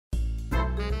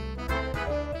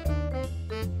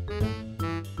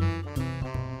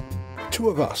Two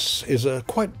of Us is a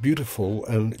quite beautiful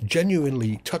and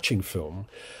genuinely touching film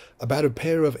about a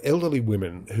pair of elderly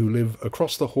women who live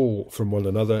across the hall from one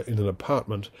another in an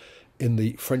apartment in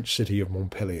the French city of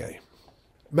Montpellier.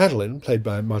 Madeleine, played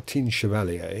by Martine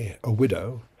Chevalier, a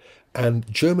widow,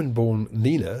 and German-born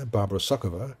Nina, Barbara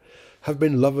Sokowa, have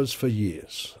been lovers for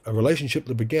years, a relationship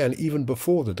that began even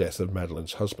before the death of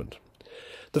Madeleine's husband.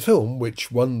 The film,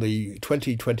 which won the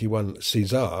 2021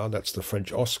 César, that's the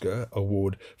French Oscar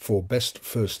award for Best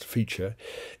First Feature,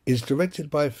 is directed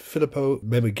by Filippo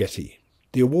Menegheti.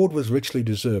 The award was richly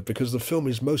deserved because the film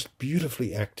is most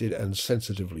beautifully acted and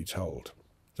sensitively told.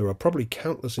 There are probably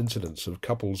countless incidents of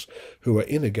couples who are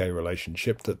in a gay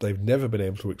relationship that they've never been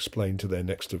able to explain to their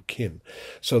next of kin,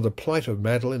 so the plight of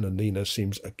Madeleine and Nina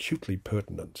seems acutely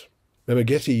pertinent.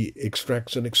 Menegheti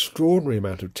extracts an extraordinary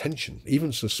amount of tension,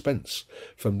 even suspense,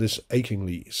 from this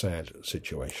achingly sad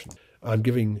situation. I'm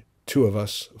giving Two of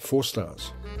Us 4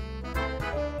 stars.